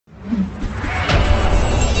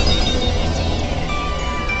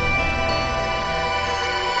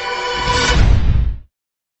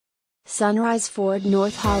Sunrise Ford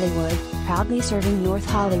North Hollywood, proudly serving North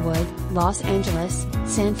Hollywood, Los Angeles,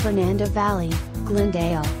 San Fernando Valley,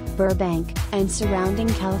 Glendale, Burbank, and surrounding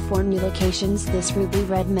California locations. This ruby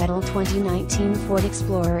red metal 2019 Ford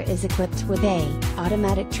Explorer is equipped with a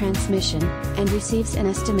automatic transmission, and receives an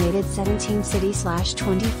estimated 17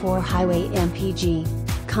 city/24 highway mpg.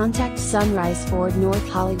 Contact Sunrise Ford North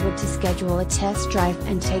Hollywood to schedule a test drive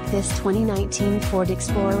and take this 2019 Ford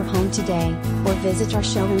Explorer home today, or visit our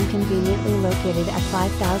showroom conveniently located at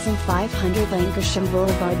 5500 Lankershim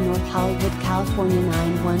Boulevard, North Hollywood, California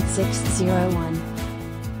 91601.